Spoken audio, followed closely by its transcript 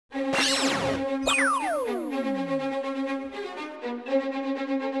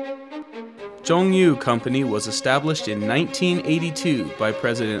Chung Yu Company was established in 1982 by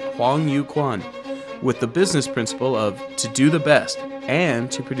President Huang Yu-Kuan with the business principle of to do the best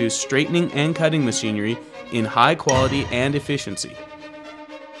and to produce straightening and cutting machinery in high quality and efficiency.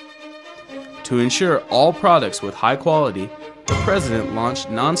 To ensure all products with high quality, the President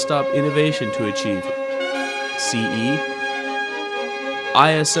launched non-stop innovation to achieve CE,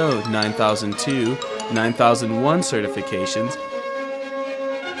 ISO 9002, 9001 certifications,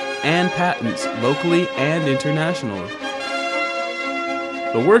 and patents locally and internationally.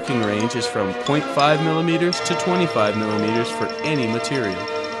 The working range is from 0.5 millimeters to 25 millimeters for any material.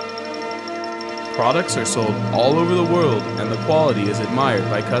 Products are sold all over the world and the quality is admired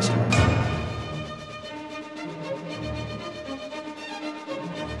by customers.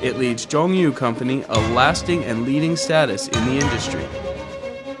 It leads Chung Yu Company a lasting and leading status in the industry.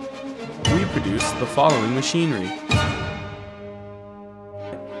 We produce the following machinery.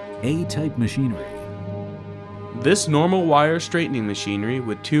 A-type machinery. This normal wire straightening machinery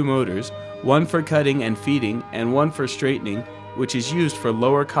with 2 motors, one for cutting and feeding and one for straightening, which is used for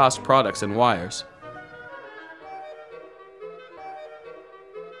lower cost products and wires.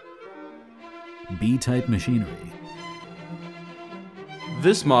 B-type machinery.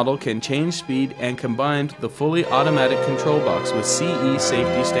 This model can change speed and combine the fully automatic control box with CE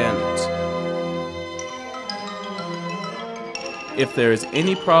safety standards. If there is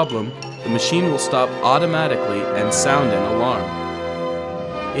any problem, the machine will stop automatically and sound an alarm.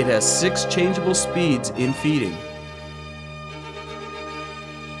 It has 6 changeable speeds in feeding.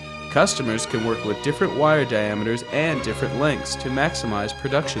 Customers can work with different wire diameters and different lengths to maximize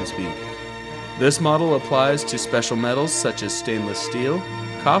production speed. This model applies to special metals such as stainless steel,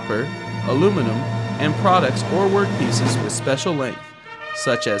 copper, aluminum, and products or workpieces with special length,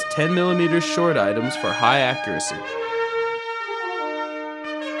 such as 10 mm short items for high accuracy.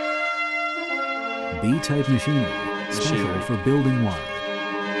 B-type machinery, special for building wire.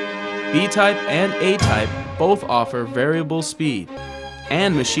 B-type and A-type both offer variable speed,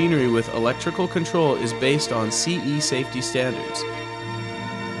 and machinery with electrical control is based on CE safety standards.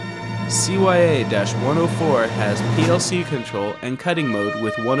 CYA-104 has PLC control and cutting mode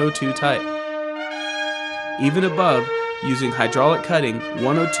with 102 type. Even above, using hydraulic cutting,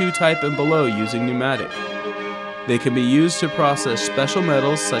 102 type and below using pneumatic. They can be used to process special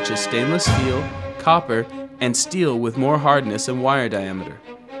metals such as stainless steel, copper, and steel with more hardness and wire diameter.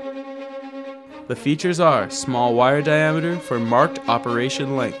 The features are small wire diameter for marked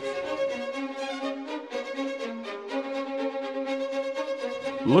operation length.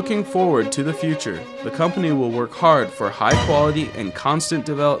 Looking forward to the future, the company will work hard for high quality and constant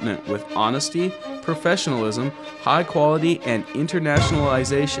development with honesty, professionalism, high quality, and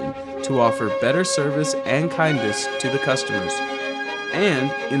internationalization to offer better service and kindness to the customers.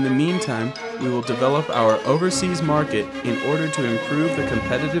 And, in the meantime, we will develop our overseas market in order to improve the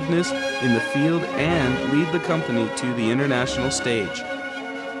competitiveness in the field and lead the company to the international stage.